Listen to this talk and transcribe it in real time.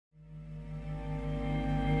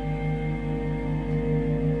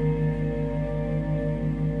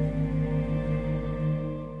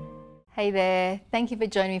Hey there, thank you for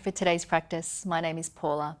joining me for today's practice. My name is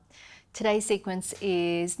Paula. Today's sequence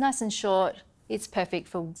is nice and short. It's perfect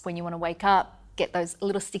for when you want to wake up, get those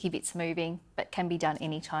little sticky bits moving, but can be done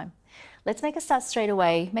anytime. Let's make a start straight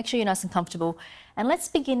away. Make sure you're nice and comfortable. And let's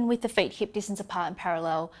begin with the feet hip distance apart and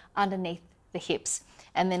parallel underneath the hips.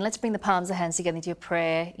 And then let's bring the palms of the hands together into your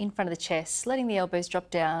prayer in front of the chest, letting the elbows drop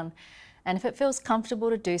down. And if it feels comfortable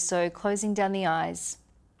to do so, closing down the eyes.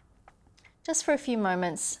 Just for a few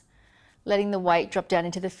moments, letting the weight drop down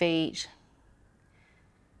into the feet,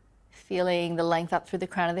 feeling the length up through the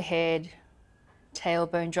crown of the head,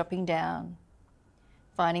 tailbone dropping down,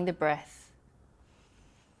 finding the breath.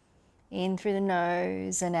 In through the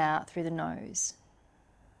nose and out through the nose.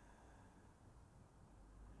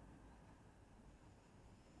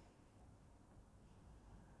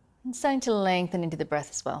 And starting to lengthen into the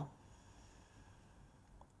breath as well.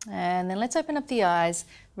 And then let's open up the eyes,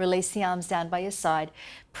 release the arms down by your side.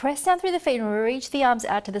 Press down through the feet and reach the arms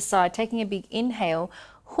out to the side, taking a big inhale,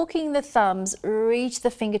 hooking the thumbs, reach the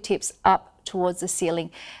fingertips up towards the ceiling,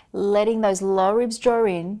 letting those lower ribs draw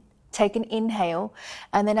in. Take an inhale,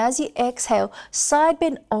 and then as you exhale, side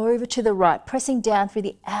bend over to the right, pressing down through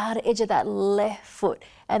the outer edge of that left foot.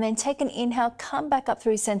 And then take an inhale, come back up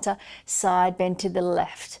through center, side bend to the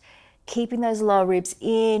left. Keeping those lower ribs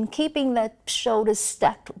in, keeping the shoulders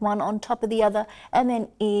stacked one on top of the other, and then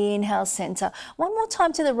inhale, center. One more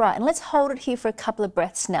time to the right, and let's hold it here for a couple of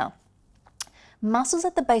breaths now. Muscles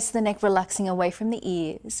at the base of the neck relaxing away from the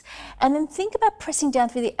ears. And then think about pressing down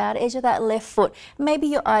through the outer edge of that left foot. Maybe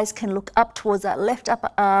your eyes can look up towards that left upper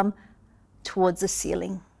arm, towards the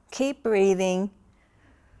ceiling. Keep breathing.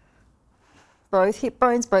 Both hip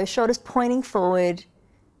bones, both shoulders pointing forward.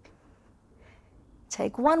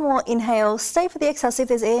 Take one more inhale, stay for the exhale, see if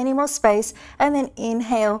there's any more space, and then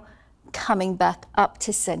inhale, coming back up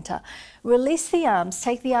to center. Release the arms,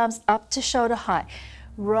 take the arms up to shoulder height.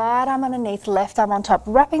 Right arm underneath, left arm on top,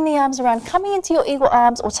 wrapping the arms around, coming into your eagle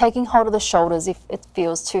arms or taking hold of the shoulders if it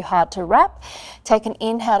feels too hard to wrap. Take an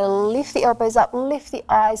inhale to lift the elbows up, lift the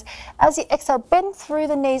eyes. As you exhale, bend through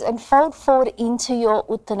the knees and fold forward into your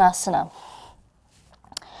Uttanasana.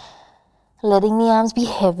 Letting the arms be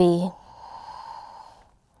heavy.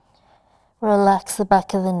 Relax the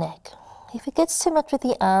back of the neck. If it gets too much with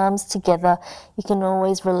the arms together, you can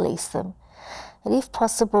always release them. And if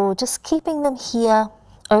possible, just keeping them here,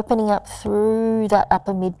 opening up through that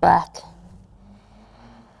upper mid-back.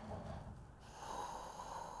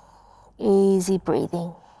 Easy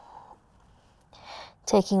breathing.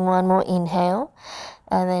 Taking one more inhale,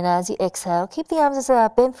 and then as you exhale, keep the arms as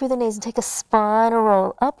bend through the knees and take a spinal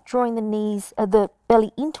roll up, drawing the knees, the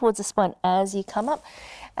belly in towards the spine as you come up,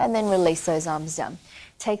 and then release those arms down.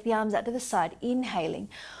 Take the arms out to the side, inhaling,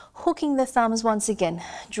 hooking the thumbs once again.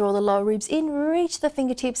 Draw the lower ribs in, reach the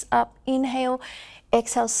fingertips up, inhale,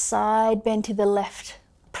 exhale, side bend to the left,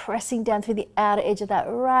 pressing down through the outer edge of that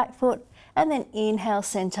right foot, and then inhale,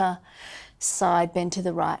 center, side bend to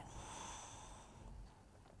the right.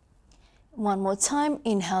 One more time,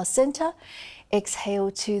 inhale, center,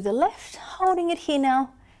 exhale to the left, holding it here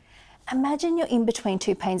now. Imagine you're in between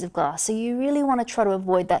two panes of glass, so you really want to try to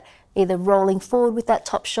avoid that, either rolling forward with that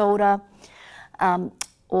top shoulder,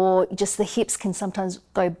 or just the hips can sometimes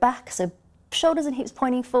go back, so shoulders and hips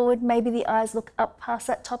pointing forward, maybe the eyes look up past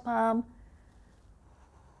that top arm.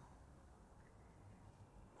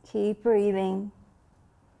 Keep breathing.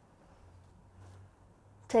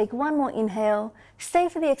 Take one more inhale, stay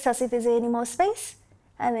for the exhale, see if there's any more space,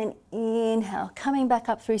 and then inhale, coming back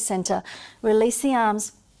up through center. Release the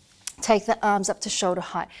arms, take the arms up to shoulder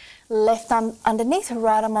height. Left arm underneath,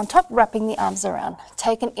 right arm on top, wrapping the arms around.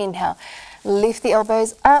 Take an inhale, lift the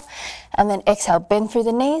elbows up, and then exhale, bend through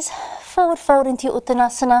the knees, forward fold into your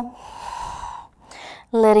Uttanasana,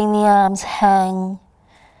 letting the arms hang,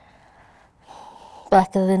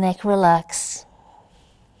 back of the neck relax.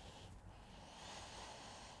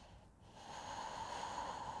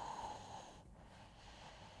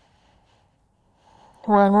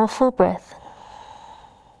 One more full breath.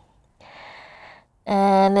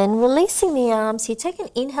 And then releasing the arms here, take an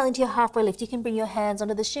inhale into your halfway lift. You can bring your hands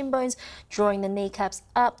onto the shin bones, drawing the kneecaps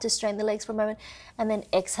up to straighten the legs for a moment. And then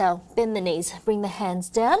exhale, bend the knees, bring the hands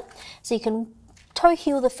down. So you can toe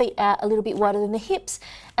heel the feet out a little bit wider than the hips,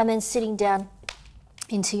 and then sitting down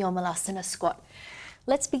into your Malasana squat.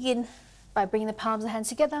 Let's begin by bringing the palms of the hands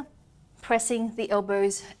together, pressing the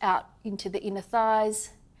elbows out into the inner thighs,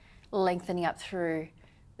 lengthening up through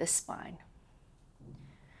the spine.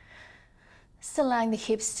 Just allowing the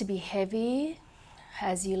hips to be heavy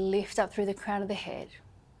as you lift up through the crown of the head.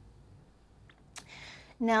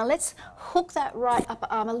 Now let's hook that right upper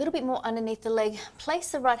arm a little bit more underneath the leg.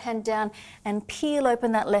 Place the right hand down and peel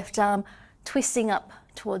open that left arm, twisting up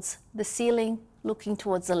towards the ceiling, looking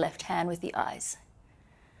towards the left hand with the eyes.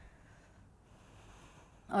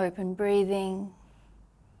 Open breathing.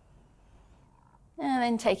 And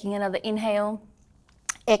then taking another inhale.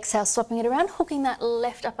 Exhale, swapping it around, hooking that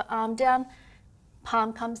left upper arm down.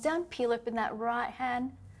 Palm comes down, peel open that right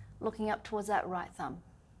hand, looking up towards that right thumb.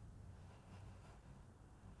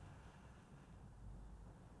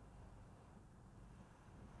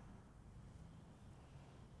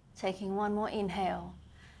 Taking one more inhale.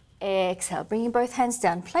 Exhale, bringing both hands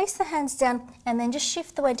down. Place the hands down and then just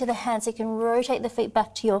shift the weight to the hands so you can rotate the feet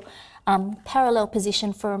back to your parallel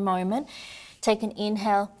position for a moment. Take an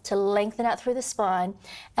inhale to lengthen out through the spine.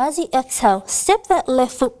 As you exhale, step that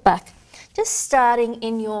left foot back, just starting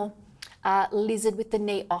in your lizard with the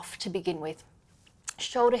knee off to begin with.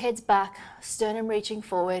 Shoulder heads back, sternum reaching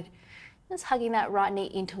forward, just hugging that right knee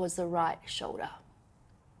in towards the right shoulder.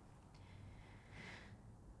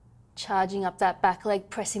 Charging up that back leg,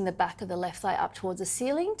 pressing the back of the left thigh up towards the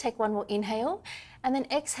ceiling. Take one more inhale and then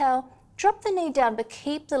exhale, drop the knee down but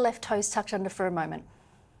keep the left toes tucked under for a moment.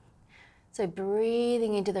 So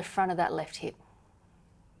breathing into the front of that left hip.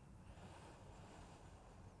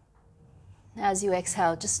 As you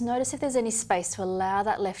exhale, just notice if there's any space to allow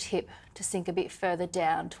that left hip to sink a bit further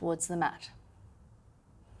down towards the mat.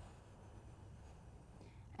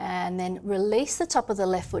 And then release the top of the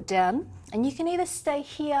left foot down, and you can either stay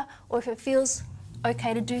here or if it feels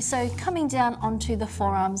okay to do so, coming down onto the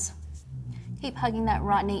forearms. Keep hugging that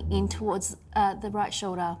right knee in towards the right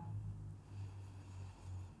shoulder.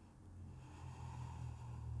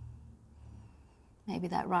 Maybe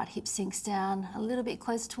that right hip sinks down a little bit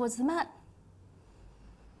closer towards the mat.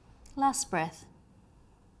 Last breath.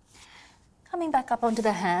 Coming back up onto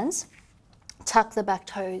the hands, tuck the back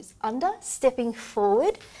toes under, stepping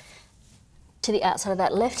forward to the outside of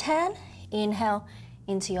that left hand. Inhale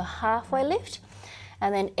into your halfway lift,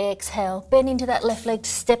 and then exhale, bend into that left leg to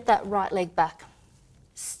step that right leg back.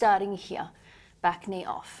 Starting here, back knee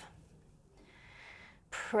off.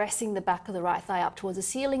 Pressing the back of the right thigh up towards the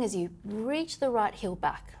ceiling as you reach the right heel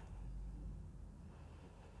back.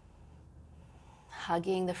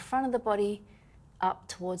 Hugging the front of the body up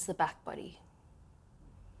towards the back body.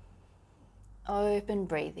 Open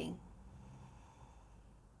breathing.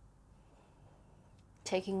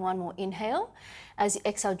 Taking one more inhale. As you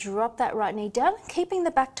exhale, drop that right knee down, keeping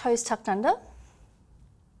the back toes tucked under.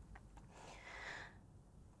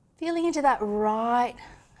 Feeling into that right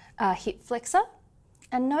hip flexor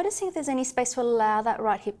and noticing if there's any space to allow that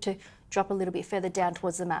right hip to drop a little bit further down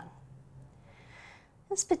towards the mat.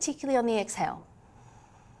 That's particularly on the exhale.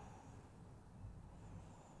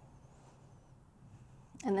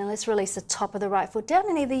 And then let's release the top of the right foot down,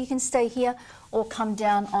 and either you can stay here or come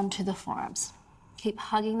down onto the forearms. Keep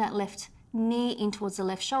hugging that left knee in towards the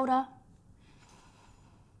left shoulder.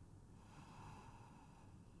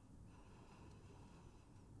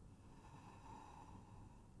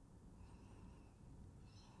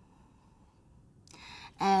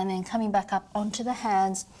 And then coming back up onto the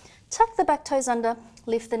hands, tuck the back toes under,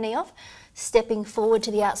 lift the knee off, stepping forward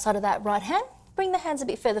to the outside of that right hand. Bring the hands a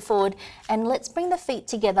bit further forward and let's bring the feet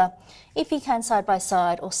together. If you can, side by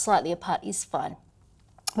side or slightly apart is fine.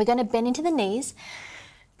 We're going to bend into the knees,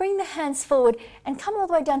 bring the hands forward and come all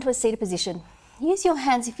the way down to a seated position. Use your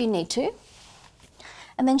hands if you need to.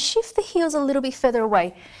 And then shift the heels a little bit further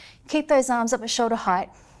away. Keep those arms up at shoulder height.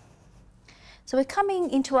 So we're coming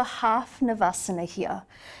into a half Navasana here.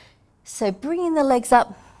 So bringing the legs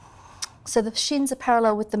up so the shins are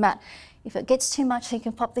parallel with the mat. If it gets too much, you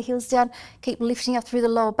can pop the heels down. Keep lifting up through the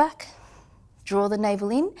lower back. Draw the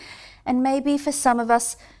navel in. And maybe for some of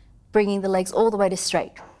us, bringing the legs all the way to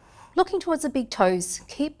straight. Looking towards the big toes.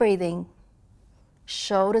 Keep breathing.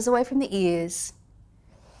 Shoulders away from the ears.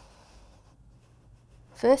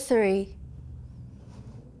 For 3,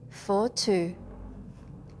 4, 2,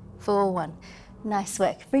 4, 1. Nice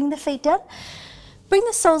work. Bring the feet down. Bring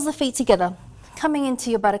the soles of the feet together. Coming into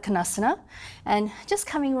your Baka and just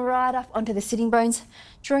coming right up onto the sitting bones,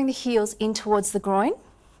 drawing the heels in towards the groin.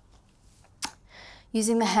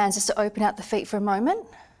 Using the hands just to open out the feet for a moment.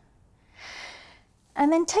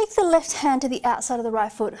 And then take the left hand to the outside of the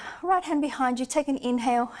right foot. Right hand behind you. Take an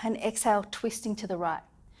inhale and exhale, twisting to the right.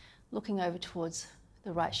 Looking over towards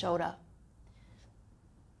the right shoulder.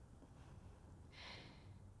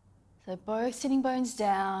 So both sitting bones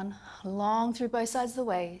down, long through both sides of the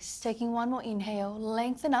waist. Taking one more inhale,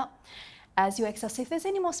 lengthen up. As you exhale, see if there's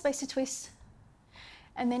any more space to twist.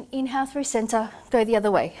 And then inhale through center, go the other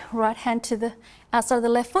way. Right hand to the outside of the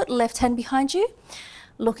left foot, left hand behind you.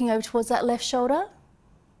 looking over towards that left shoulder.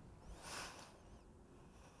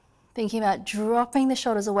 Thinking about dropping the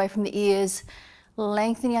shoulders away from the ears,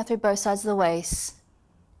 lengthening out through both sides of the waist.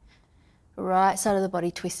 Right side of the body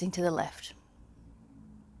twisting to the left.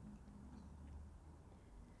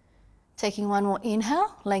 Taking one more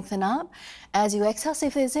inhale, lengthen up. As you exhale, see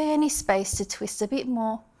if there's any space to twist a bit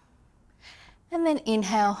more. And then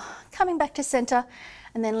inhale, coming back to center,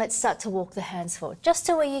 and then let's start to walk the hands forward, just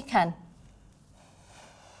to where you can.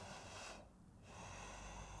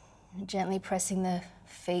 Gently pressing the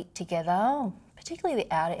feet together, particularly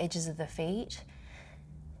the outer edges of the feet.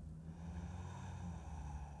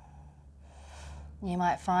 You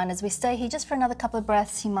might find as we stay here just for another couple of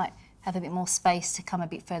breaths, you might have a bit more space to come a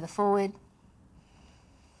bit further forward.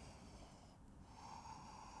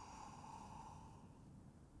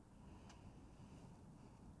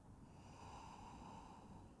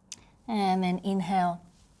 And then inhale,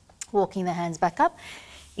 walking the hands back up,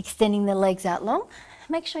 extending the legs out long.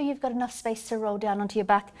 Make sure you've got enough space to roll down onto your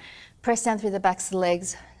back. Press down through the backs of the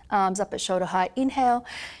legs, arms up at shoulder height. Inhale,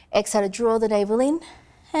 exhale to draw the navel in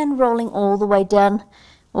and rolling all the way down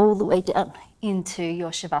into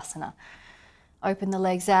your Shavasana. Open the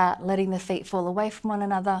legs out, letting the feet fall away from one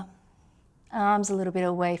another. Arms a little bit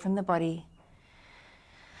away from the body.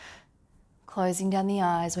 Closing down the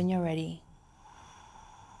eyes when you're ready.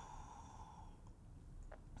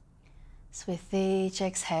 So with each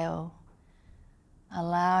exhale,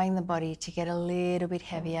 allowing the body to get a little bit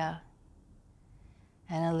heavier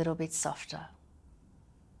and a little bit softer.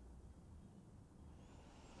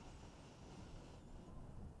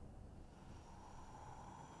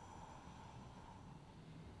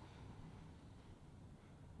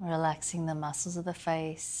 Relaxing the muscles of the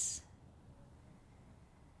face,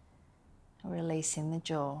 releasing the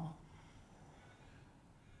jaw.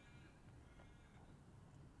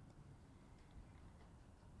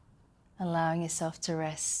 Allowing yourself to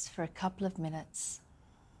rest for a couple of minutes.